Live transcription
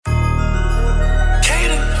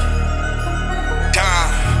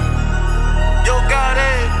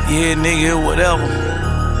Yeah, nigga, whatever.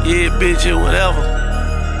 Yeah, bitch, whatever.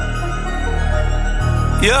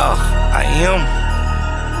 Yeah, I am.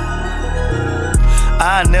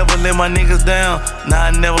 I never let my niggas down. Nah,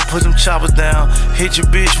 I never put them choppers down. Hit your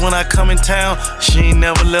bitch when I come in town. She ain't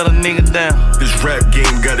never let a nigga down. This rap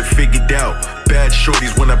game got it figured out. Bad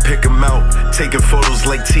shorties when I pick them out. Taking photos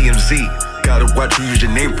like TMZ. Gotta watch you use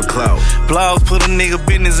your name for clout. Blogs put a nigga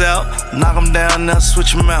business out. Knock him down, now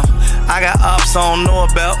switch him out. I got ops I don't know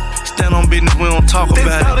about. Stand on business, we don't talk They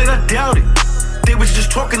about it. I doubt it. They was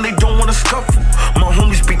just talking, they don't wanna scuffle. My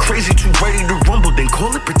homies be crazy, too ready to rumble. Then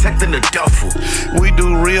call it protecting the duffel. We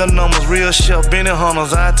do real numbers, real shit, Benny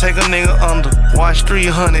Hunters. I take a nigga under. Watch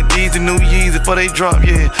 300, these the new Yeezy before they drop,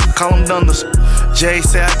 yeah. Call them Dunders. Jay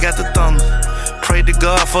say I got the thunder. Pray to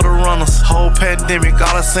God for the runners. Whole pandemic,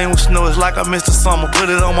 all I seen was snow. It's like I missed the summer. Put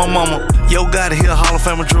it on my mama. Yo, Gotti, he a Hall of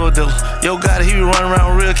Fame drug dealer. Yo, Gotti, he be running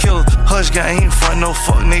around with real killers. Hush gang, he ain't front no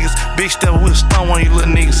fuck niggas. Big stepper, we'll stun one of you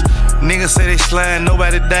little niggas. Niggas say they slime,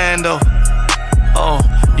 nobody dying though. Oh,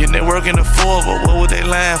 your network in the four, but what would they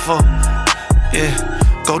lying for? Yeah,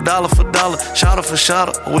 go dollar for dollar, shotter for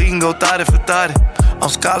shotter. We can go 30 for 30. I'm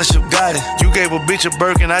scholarship guided. You gave a bitch a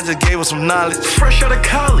Birkin, I just gave her some knowledge. Fresh out of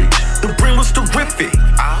college, the brain was terrific.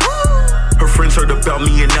 Her friends heard about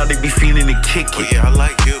me and now they be feeling to kick it. Oh yeah, I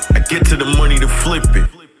like you. I get to the money to flip it.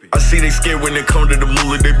 I see they scared when they come to the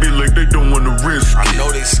moolah, they be like they don't wanna risk it. I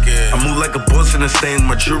know they scared. I move like a boss in a stain,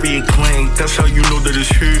 my jury ain't claim. That's how you know that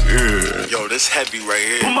it's hit. Yo, this heavy right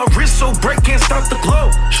here. Put my wrist so bright, can't stop the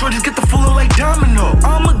glow. Shorties get the fuller like domino.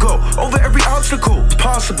 I'ma go over every obstacle.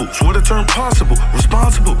 Possible, swear to turn possible.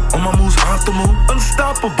 Responsible, on my moves optimal.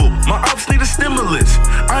 Unstoppable, my ops need a stimulus.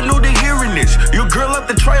 I know they hearing this. Your girl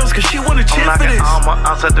at the trials cause she wanna cheer for this. All my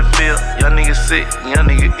ops at the field. Young niggas sick, young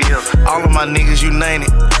nigga ill. All of my niggas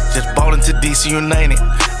united. Just bought into DC United.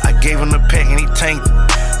 I gave him the pack and he tanked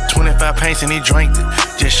it. 25 pints and he drank it.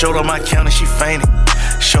 Just showed her my count and she fainted.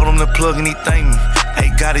 Showed him the plug and he thanked me. Hey,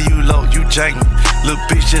 Gotti, you low, you jank me. Little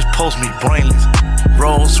bitch just post me brainless.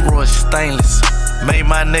 Rolls Royce stainless. Made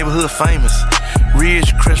my neighborhood famous.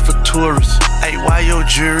 Ridge crest for tourists. Hey, why your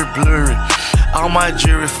jewelry blurry? All my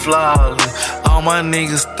jewelry flawless. All my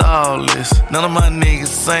niggas thoughtless. None of my niggas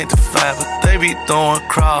sanctified, but they be throwing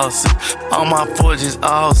crosses. All my forges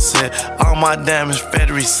all set. All my diamonds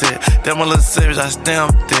factory set. Them my little savage, I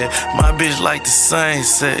stamped that. My bitch like the same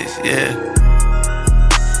sex, yeah.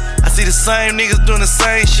 I see the same niggas doing the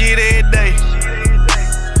same shit every day.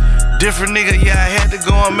 Different nigga, yeah, I had to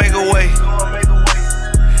go and make a way.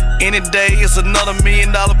 Any day, it's another $1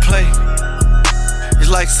 million play. It's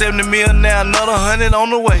like 70 mil now, another 100 on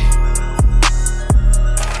the way.